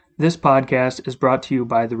This podcast is brought to you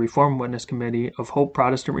by the Reformed Witness Committee of Hope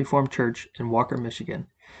Protestant Reformed Church in Walker, Michigan.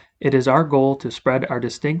 It is our goal to spread our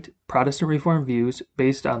distinct Protestant Reformed views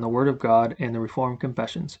based on the Word of God and the Reformed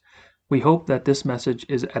Confessions. We hope that this message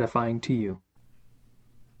is edifying to you.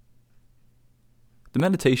 The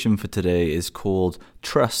meditation for today is called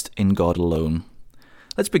Trust in God Alone.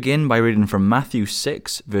 Let's begin by reading from Matthew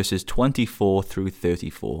 6, verses 24 through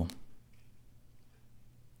 34.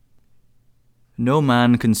 No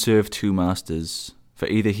man can serve two masters, for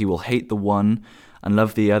either he will hate the one and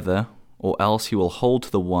love the other, or else he will hold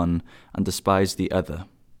to the one and despise the other.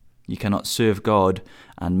 You cannot serve God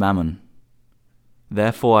and mammon.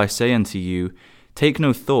 Therefore I say unto you, take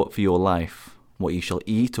no thought for your life, what ye shall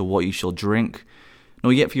eat or what ye shall drink,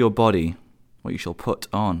 nor yet for your body, what ye shall put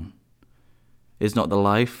on. Is not the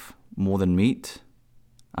life more than meat,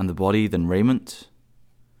 and the body than raiment?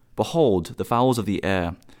 Behold the fowls of the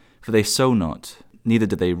air, for they sow not, neither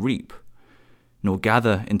do they reap, nor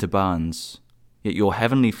gather into barns, yet your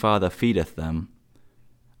heavenly Father feedeth them.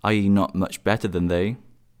 Are ye not much better than they?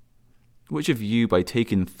 Which of you by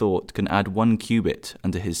taking thought can add 1 cubit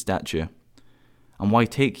unto his stature? And why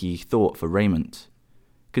take ye thought for raiment?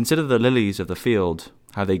 Consider the lilies of the field,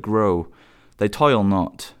 how they grow. They toil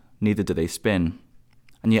not, neither do they spin.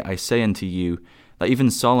 And yet I say unto you, that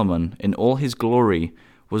even Solomon in all his glory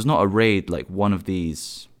was not arrayed like one of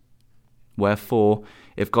these. Wherefore,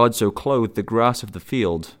 if God so clothe the grass of the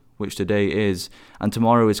field, which today is, and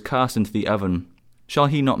tomorrow is cast into the oven, shall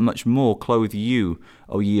he not much more clothe you,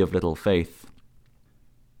 O ye of little faith?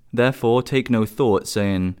 Therefore take no thought,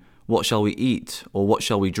 saying, what shall we eat, or what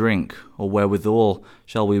shall we drink, or wherewithal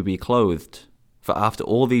shall we be clothed? For after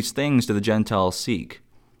all these things do the Gentiles seek.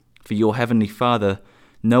 For your heavenly Father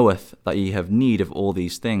knoweth that ye have need of all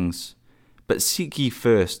these things. But seek ye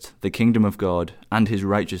first the kingdom of God and his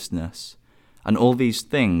righteousness, and all these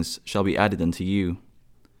things shall be added unto you.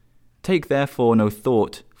 Take therefore no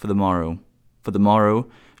thought for the morrow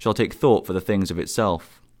shall take thought for the things of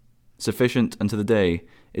itself. Sufficient unto the day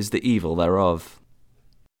is the evil thereof.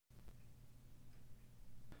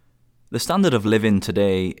 The standard of living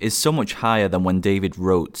today is so much higher than when David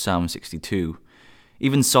wrote Psalm 62.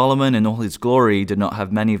 Even Solomon in all his glory did not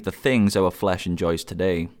have many of the things our flesh enjoys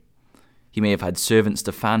today. He may have had servants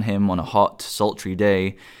to fan him on a hot, sultry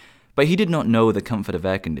day, but he did not know the comfort of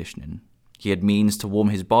air conditioning. He had means to warm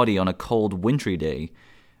his body on a cold, wintry day,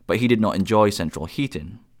 but he did not enjoy central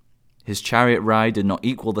heating. His chariot ride did not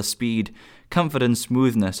equal the speed, comfort, and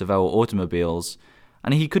smoothness of our automobiles,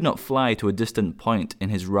 and he could not fly to a distant point in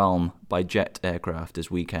his realm by jet aircraft as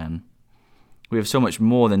we can. We have so much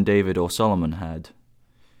more than David or Solomon had.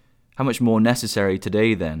 How much more necessary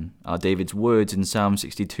today, then, are David's words in Psalm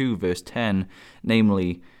 62, verse 10,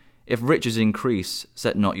 namely, if riches increase,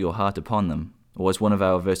 set not your heart upon them, or as one of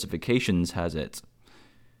our versifications has it,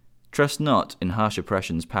 trust not in harsh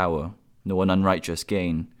oppression's power, nor in unrighteous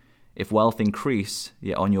gain. If wealth increase,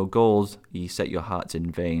 yet on your gold ye set your hearts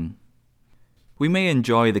in vain. We may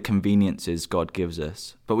enjoy the conveniences God gives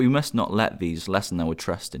us, but we must not let these lessen our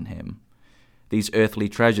trust in him. These earthly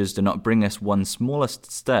treasures do not bring us one smallest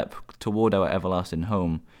step toward our everlasting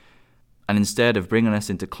home, and instead of bringing us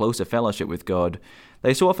into closer fellowship with God,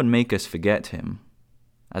 they so often make us forget him.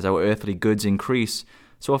 As our earthly goods increase,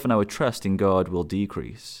 so often our trust in God will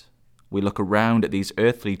decrease. We look around at these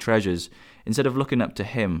earthly treasures instead of looking up to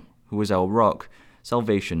him, who is our rock,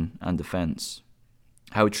 salvation, and defense.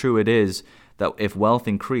 How true it is that if wealth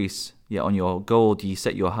increase, yet on your gold ye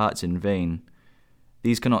set your hearts in vain.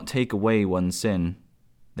 These cannot take away one's sin.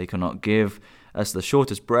 They cannot give us the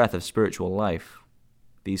shortest breath of spiritual life.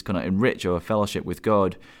 These cannot enrich our fellowship with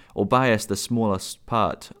God, or buy us the smallest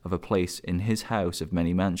part of a place in his house of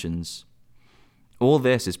many mansions. All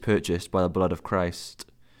this is purchased by the blood of Christ,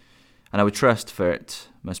 and our trust for it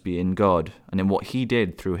must be in God and in what he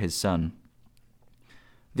did through his Son.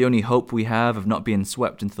 The only hope we have of not being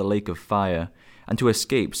swept into the lake of fire and to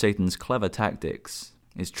escape Satan's clever tactics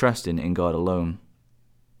is trusting in God alone.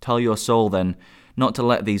 Tell your soul, then, not to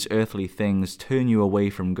let these earthly things turn you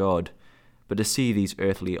away from God, but to see these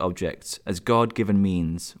earthly objects as God-given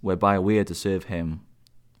means whereby we are to serve him.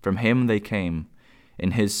 From him they came.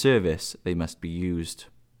 In his service they must be used.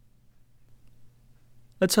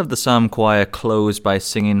 Let's have the psalm choir close by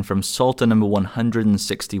singing from Psalter number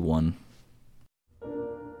 161.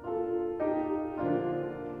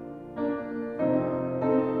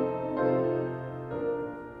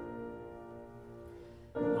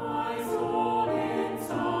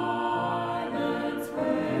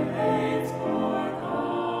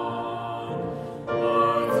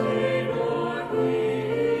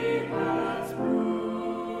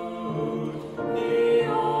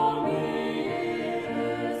 The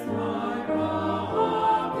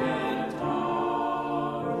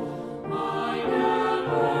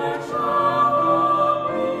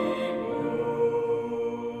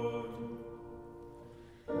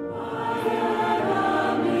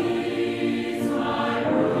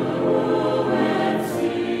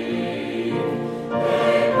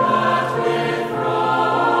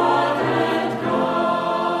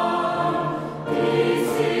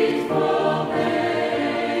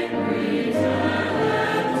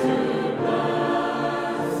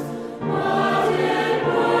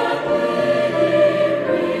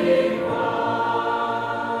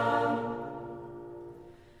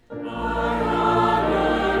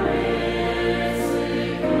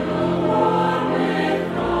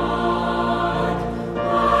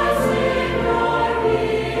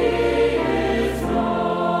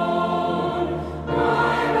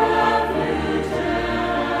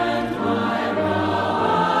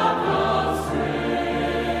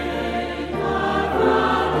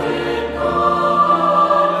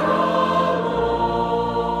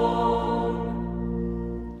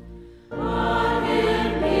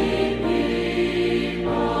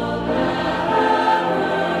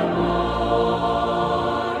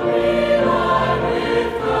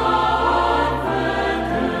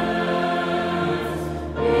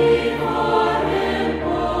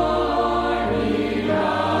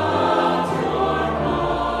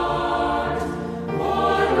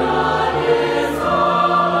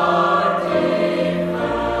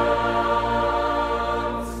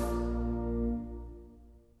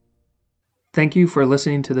Thank you for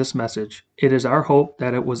listening to this message. It is our hope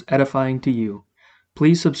that it was edifying to you.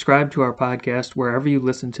 Please subscribe to our podcast wherever you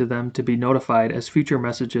listen to them to be notified as future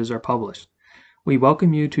messages are published. We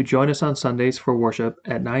welcome you to join us on Sundays for worship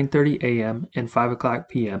at 9:30 a.m. and 5 o'clock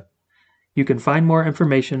p.m. You can find more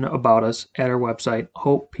information about us at our website,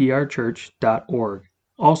 hopeprchurch.org.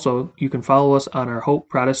 Also, you can follow us on our Hope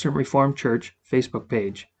Protestant Reformed Church Facebook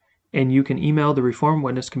page. And you can email the Reformed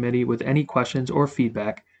Witness Committee with any questions or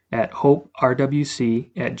feedback at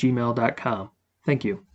hoperwc@gmail.com. Thank you.